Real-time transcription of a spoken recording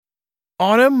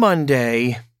On a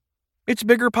Monday, it's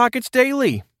Bigger Pockets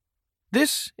Daily.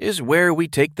 This is where we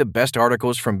take the best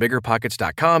articles from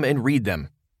BiggerPockets.com and read them,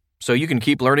 so you can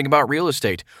keep learning about real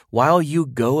estate while you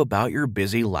go about your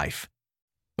busy life.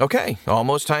 Okay,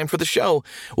 almost time for the show.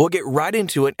 We'll get right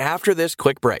into it after this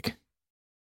quick break.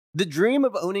 The dream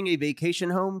of owning a vacation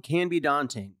home can be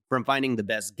daunting. From finding the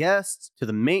best guests, to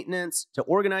the maintenance, to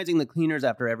organizing the cleaners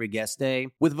after every guest day.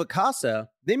 With Vacasa,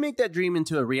 they make that dream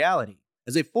into a reality.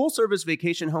 As a full-service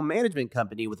vacation home management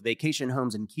company with vacation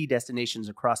homes in key destinations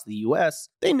across the U.S.,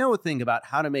 they know a thing about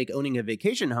how to make owning a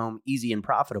vacation home easy and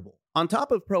profitable. On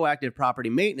top of proactive property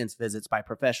maintenance visits by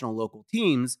professional local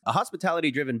teams, a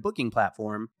hospitality-driven booking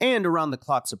platform, and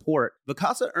around-the-clock support,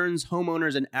 Vacasa earns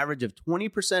homeowners an average of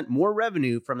 20% more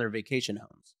revenue from their vacation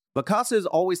homes. Vacasa is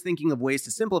always thinking of ways to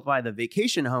simplify the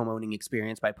vacation home owning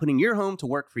experience by putting your home to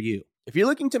work for you. If you're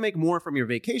looking to make more from your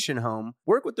vacation home,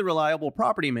 work with the reliable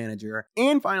property manager,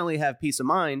 and finally have peace of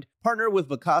mind, partner with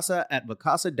Vacasa at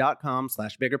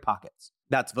vacasa.com/biggerpockets.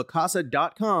 That's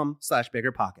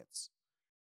vacasa.com/biggerpockets.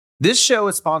 This show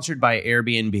is sponsored by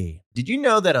Airbnb. Did you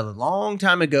know that a long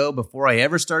time ago, before I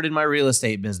ever started my real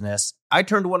estate business, I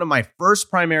turned one of my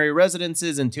first primary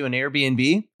residences into an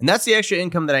Airbnb? And that's the extra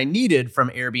income that I needed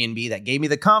from Airbnb that gave me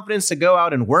the confidence to go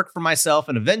out and work for myself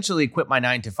and eventually quit my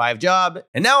 9-to-5 job.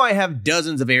 And now I have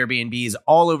dozens of Airbnbs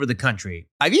all over the country.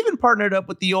 I've even partnered up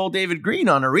with the old David Green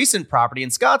on a recent property in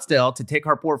Scottsdale to take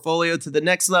our portfolio to the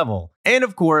next level. And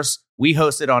of course, we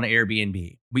host it on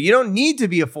Airbnb. But you don't need to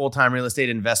be a full-time real estate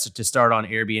investor to start on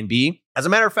Airbnb. As a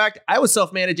matter of fact, I was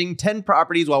self-managing 10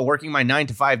 properties while working my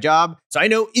 9-to-5 job, so I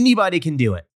know anybody can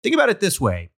do it. Think about it this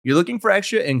way. You're looking for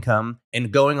extra income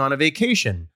and going on a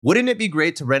vacation. Wouldn't it be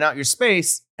great to rent out your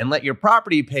space and let your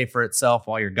property pay for itself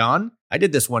while you're gone? I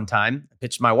did this one time. I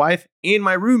pitched my wife and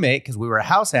my roommate, because we were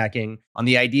house hacking, on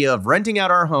the idea of renting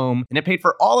out our home, and it paid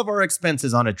for all of our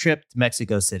expenses on a trip to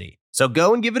Mexico City. So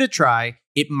go and give it a try.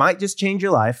 It might just change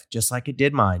your life, just like it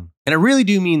did mine. And I really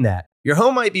do mean that. Your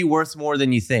home might be worth more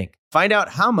than you think. Find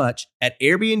out how much at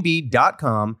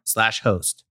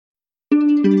airbnb.com/host.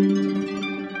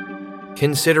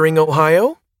 Considering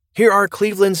Ohio? Here are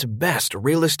Cleveland's best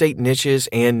real estate niches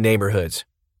and neighborhoods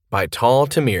by Tal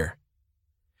Tamir.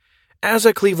 As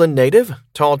a Cleveland native,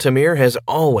 Tal Tamir has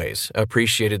always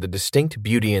appreciated the distinct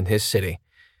beauty in his city.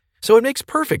 So it makes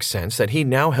perfect sense that he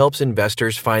now helps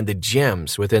investors find the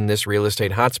gems within this real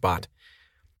estate hotspot.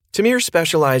 Tamir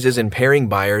specializes in pairing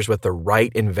buyers with the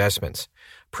right investments,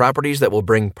 properties that will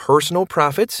bring personal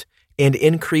profits and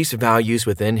increase values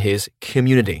within his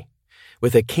community.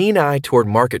 With a keen eye toward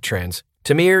market trends,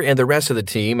 Tamir and the rest of the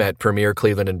team at Premier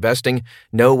Cleveland Investing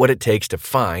know what it takes to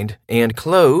find and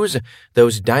close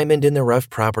those diamond-in-the-rough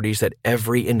properties that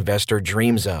every investor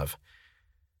dreams of.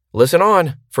 Listen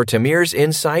on for Tamir's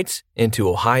insights into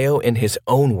Ohio in his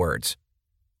own words.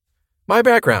 My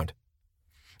background.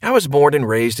 I was born and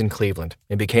raised in Cleveland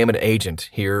and became an agent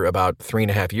here about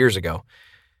 3.5 years ago.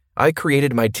 I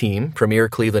created my team, Premier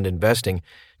Cleveland Investing,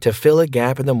 to fill a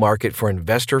gap in the market for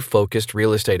investor-focused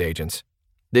real estate agents.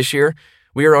 This year,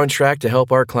 we are on track to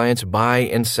help our clients buy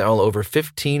and sell over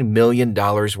 $15 million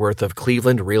worth of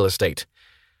Cleveland real estate.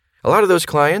 A lot of those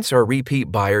clients are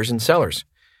repeat buyers and sellers.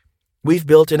 We've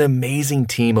built an amazing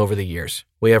team over the years.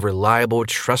 We have reliable,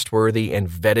 trustworthy, and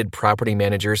vetted property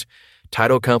managers,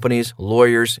 title companies,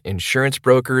 lawyers, insurance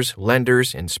brokers,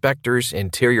 lenders, inspectors,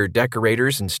 interior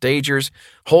decorators and stagers,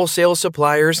 wholesale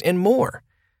suppliers, and more.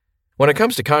 When it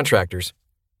comes to contractors,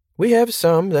 we have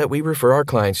some that we refer our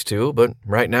clients to, but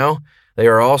right now, they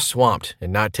are all swamped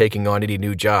and not taking on any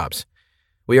new jobs.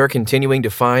 We are continuing to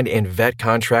find and vet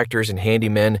contractors and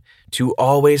handymen to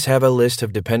always have a list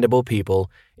of dependable people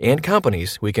and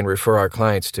companies we can refer our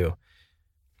clients to.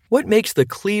 What makes the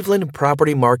Cleveland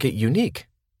property market unique?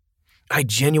 I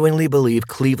genuinely believe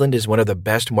Cleveland is one of the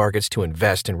best markets to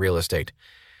invest in real estate.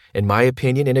 In my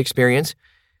opinion and experience,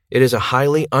 it is a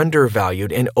highly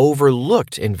undervalued and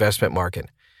overlooked investment market.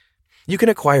 You can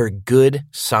acquire good,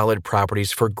 solid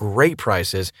properties for great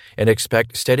prices and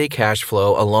expect steady cash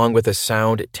flow along with a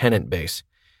sound tenant base.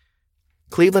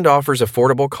 Cleveland offers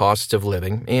affordable costs of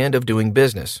living and of doing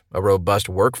business, a robust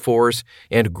workforce,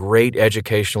 and great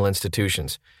educational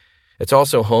institutions. It's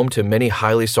also home to many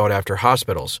highly sought-after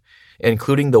hospitals,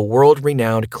 including the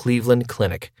world-renowned Cleveland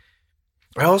Clinic.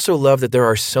 I also love that there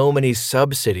are so many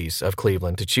sub-cities of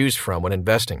Cleveland to choose from when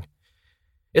investing.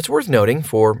 It's worth noting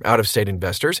for out-of-state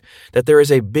investors that there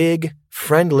is a big,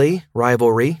 friendly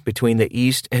rivalry between the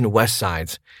east and west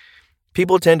sides.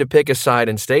 People tend to pick a side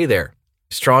and stay there,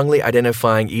 strongly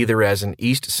identifying either as an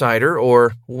east sider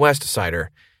or west sider.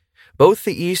 Both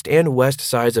the east and west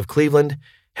sides of Cleveland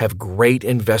have great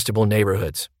investable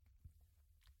neighborhoods.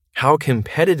 How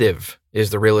competitive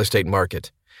is the real estate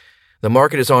market? The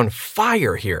market is on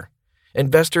fire here.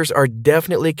 Investors are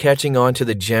definitely catching on to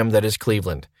the gem that is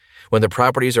Cleveland. When the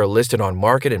properties are listed on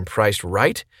market and priced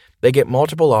right, they get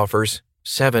multiple offers,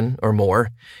 7 or more,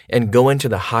 and go into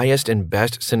the highest and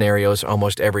best scenarios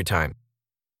almost every time.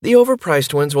 The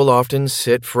overpriced ones will often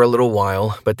sit for a little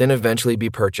while, but then eventually be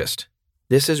purchased.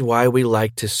 This is why we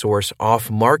like to source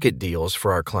off-market deals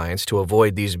for our clients to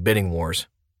avoid these bidding wars.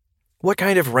 What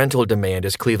kind of rental demand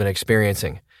is Cleveland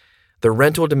experiencing? The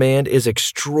rental demand is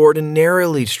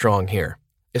extraordinarily strong here,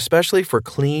 especially for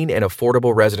clean and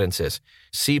affordable residences,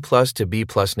 C+ to B+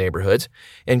 neighborhoods,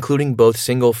 including both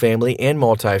single-family and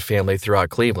multifamily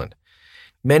throughout Cleveland.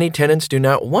 Many tenants do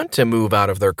not want to move out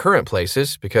of their current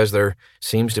places because there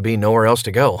seems to be nowhere else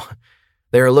to go.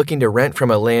 They are looking to rent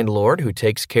from a landlord who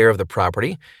takes care of the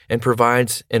property and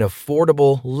provides an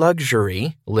affordable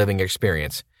luxury living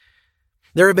experience.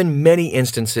 There have been many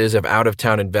instances of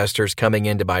out-of-town investors coming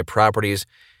in to buy properties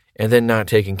and then not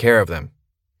taking care of them.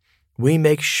 We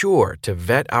make sure to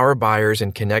vet our buyers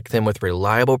and connect them with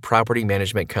reliable property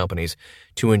management companies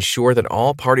to ensure that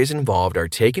all parties involved are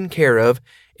taken care of,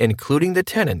 including the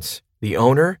tenants, the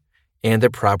owner, and the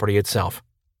property itself.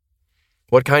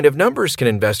 What kind of numbers can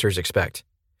investors expect?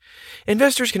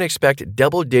 Investors can expect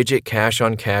double-digit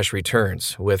cash-on-cash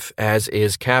returns with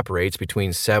as-is cap rates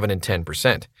between 7 and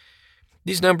 10%.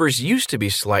 These numbers used to be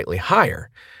slightly higher,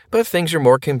 but things are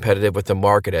more competitive with the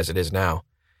market as it is now.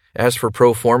 As for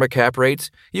pro forma cap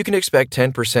rates, you can expect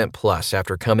 10% plus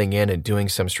after coming in and doing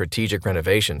some strategic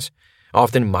renovations,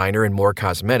 often minor and more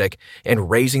cosmetic, and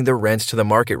raising the rents to the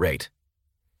market rate.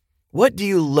 What do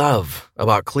you love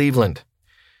about Cleveland?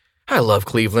 I love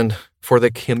Cleveland for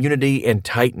the community and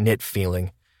tight-knit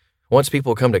feeling. Once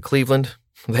people come to Cleveland,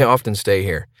 they often stay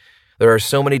here. There are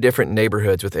so many different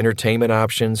neighborhoods with entertainment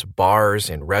options, bars,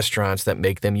 and restaurants that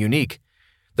make them unique.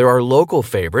 There are local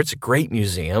favorites, great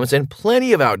museums, and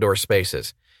plenty of outdoor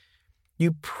spaces.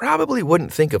 You probably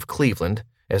wouldn't think of Cleveland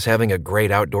as having a great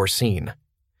outdoor scene,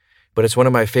 but it's one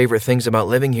of my favorite things about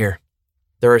living here.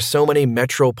 There are so many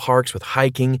metro parks with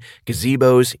hiking,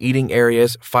 gazebos, eating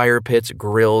areas, fire pits,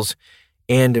 grills,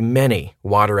 and many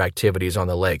water activities on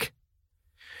the lake.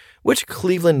 Which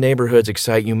Cleveland neighborhoods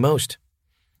excite you most?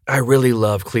 I really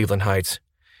love Cleveland Heights.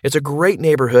 It's a great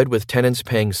neighborhood with tenants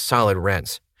paying solid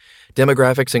rents.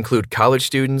 Demographics include college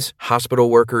students, hospital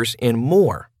workers, and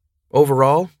more.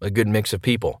 Overall, a good mix of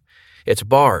people. Its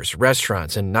bars,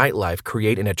 restaurants, and nightlife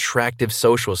create an attractive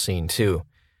social scene, too.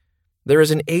 There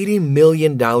is an $80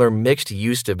 million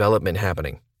mixed-use development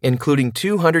happening, including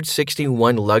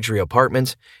 261 luxury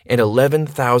apartments and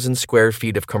 11,000 square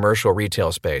feet of commercial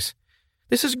retail space.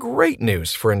 This is great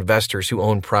news for investors who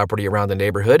own property around the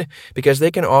neighborhood because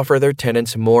they can offer their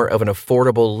tenants more of an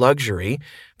affordable luxury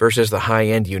versus the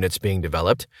high-end units being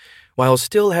developed, while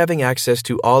still having access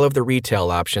to all of the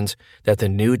retail options that the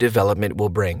new development will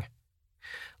bring.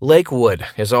 Lakewood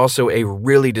is also a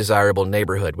really desirable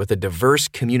neighborhood with a diverse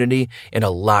community and a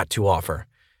lot to offer.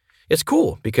 It's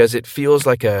cool because it feels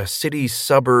like a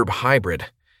city-suburb hybrid.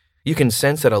 You can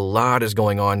sense that a lot is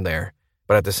going on there,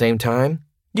 but at the same time,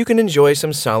 you can enjoy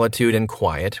some solitude and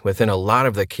quiet within a lot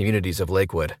of the communities of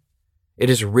Lakewood. It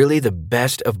is really the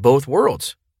best of both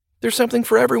worlds. There's something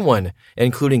for everyone,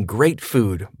 including great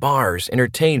food, bars,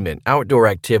 entertainment, outdoor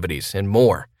activities, and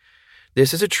more.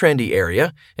 This is a trendy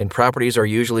area, and properties are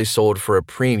usually sold for a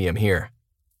premium here.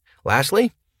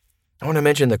 Lastly, I want to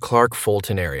mention the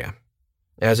Clark-Fulton area.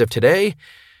 As of today,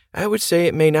 I would say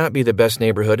it may not be the best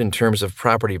neighborhood in terms of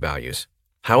property values.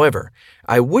 However,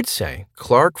 I would say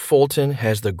Clark-Fulton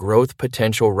has the growth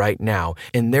potential right now,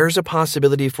 and there's a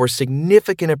possibility for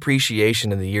significant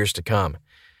appreciation in the years to come.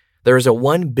 There is a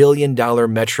 $1 billion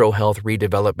Metro Health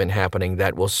redevelopment happening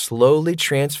that will slowly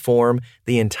transform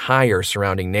the entire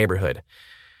surrounding neighborhood.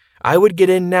 I would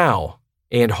get in now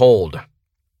and hold.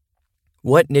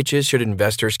 What niches should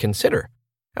investors consider?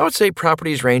 I would say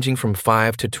properties ranging from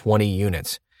 5 to 20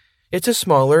 units. It's a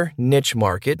smaller, niche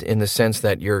market in the sense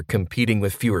that you're competing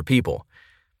with fewer people.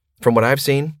 From what I've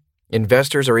seen,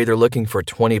 investors are either looking for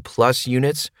 20-plus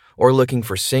units or looking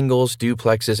for singles,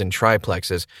 duplexes, and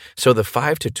triplexes, so the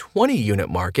 5 to 20-unit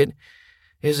market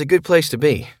is a good place to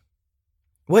be.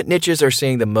 What niches are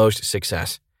seeing the most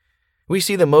success? We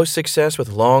see the most success with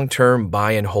long-term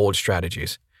buy-and-hold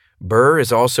strategies. BRRRR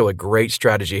is also a great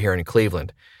strategy here in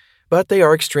Cleveland, but they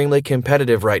are extremely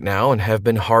competitive right now and have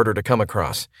been harder to come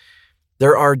across.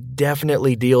 There are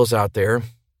definitely deals out there.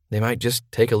 They might just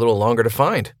take a little longer to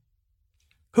find.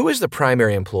 Who is the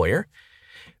primary employer?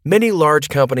 Many large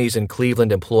companies in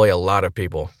Cleveland employ a lot of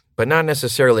people, but not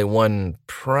necessarily one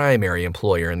primary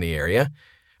employer in the area.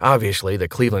 Obviously, the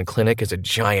Cleveland Clinic is a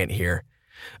giant here.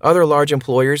 Other large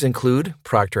employers include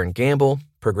Procter & Gamble,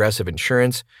 Progressive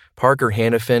Insurance, Parker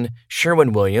Hannifin,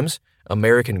 Sherwin-Williams,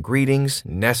 American Greetings,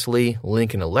 Nestle,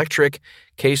 Lincoln Electric,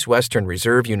 Case Western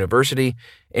Reserve University,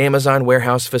 Amazon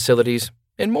warehouse facilities,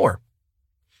 and more.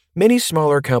 Many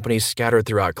smaller companies scattered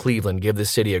throughout Cleveland give the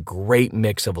city a great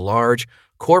mix of large,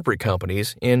 corporate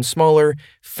companies and smaller,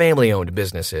 family-owned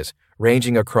businesses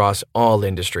ranging across all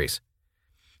industries.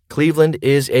 Cleveland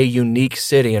is a unique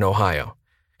city in Ohio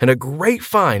and a great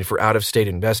find for out-of-state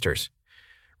investors.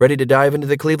 Ready to dive into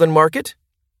the Cleveland market?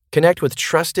 Connect with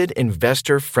trusted,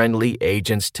 investor-friendly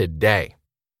agents today.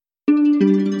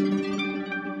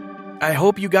 I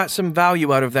hope you got some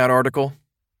value out of that article.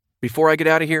 Before I get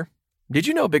out of here, did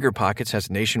you know BiggerPockets has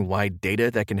nationwide data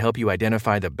that can help you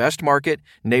identify the best market,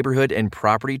 neighborhood, and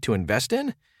property to invest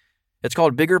in? It's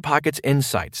called BiggerPockets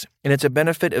Insights, and it's a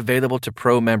benefit available to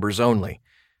pro members only.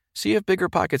 See if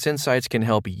BiggerPockets Insights can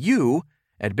help you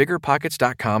at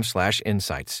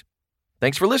biggerpockets.com/insights.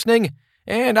 Thanks for listening,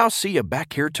 and I'll see you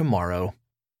back here tomorrow.